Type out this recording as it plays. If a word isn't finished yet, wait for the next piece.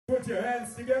Put your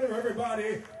hands together,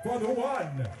 everybody, for the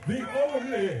one, the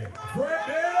only,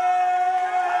 Freddie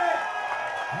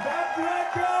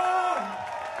McGregor!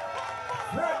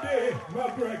 Freddie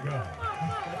McGregor!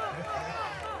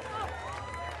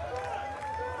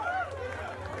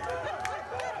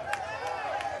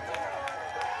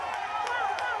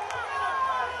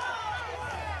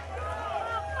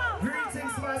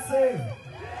 Greetings, massive!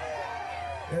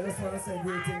 I just want to say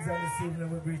greetings on this evening.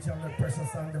 We greet you on the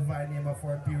precious and divine name of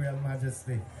our Imperial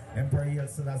Majesty, Emperor Haile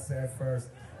Selassie first.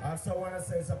 Also, I want to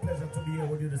say it's a pleasure to be here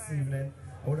with you this evening.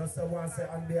 I would also want to say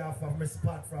on behalf of Miss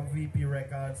Pat from VP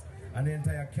Records and the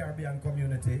entire Caribbean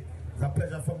community, it's a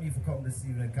pleasure for me to come this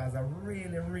evening because I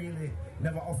really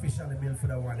never officially built for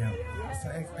the one here. So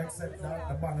except that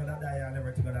the banner that I and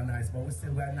everything was nice, but we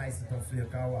still were nice enough for you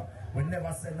because we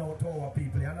never say no to our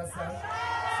people, you understand?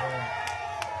 So,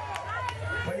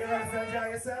 but you ready to enjoy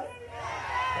yourself?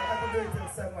 We're not going to do it till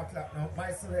 7 o'clock now.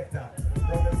 My selector.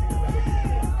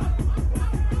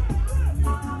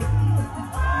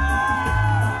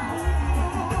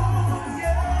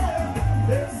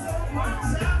 There's so much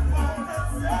I want to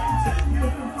say to you.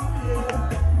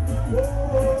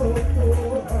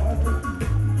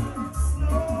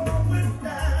 Slow it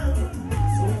down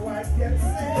so I can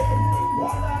say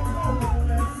what I want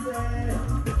to say.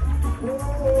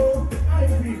 Oh, my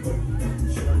people.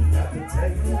 To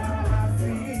tell you how I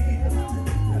feel,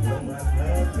 and though my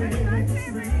love is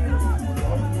real,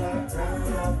 from the crown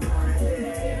of my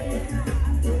head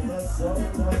to the sole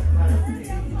of my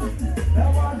feet. Now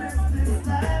what is this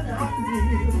that I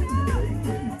feel,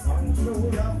 taking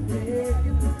control of me?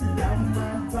 Now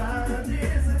my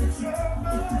body's in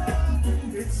trouble.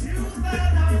 It's you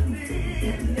that I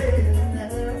need. Yeah.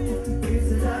 Is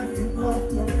it how you walk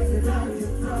or is it how you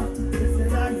talk? Is it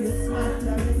how you smile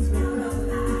that makes me come?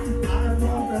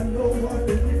 I know what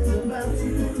it is about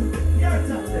you. You're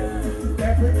something.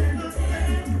 Every little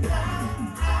thing that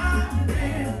I've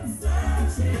been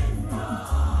searching for.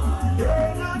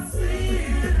 Girl, I see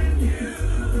it in you.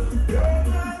 You're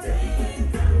my dream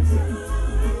come true.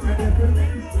 And every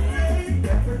little thing,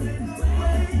 every little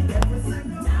way, every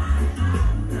single night I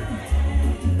pray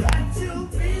that you'll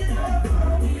be there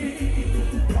for me.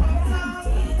 All I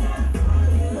need for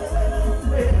you.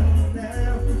 Well,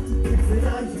 now, is it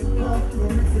how you walk or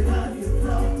is it how you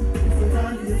talk? Is it how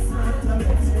you smile that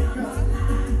makes me come?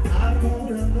 I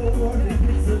wanna know what it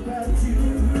is about you.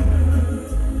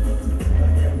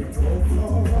 But then we go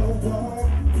for a walk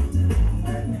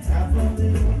and have a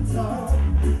little talk,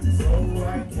 so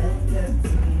I can get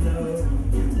to know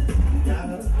you. Got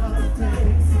a lot of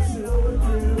things to show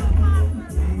you.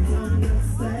 Please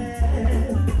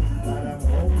understand that I'm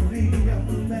only a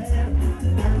man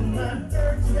and my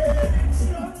urge getting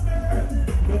stronger.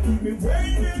 But we've been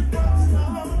waiting much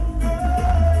longer.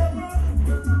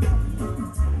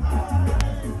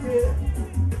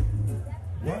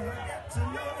 Wanna get to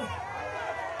know.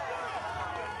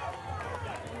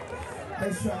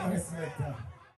 Let's try this later.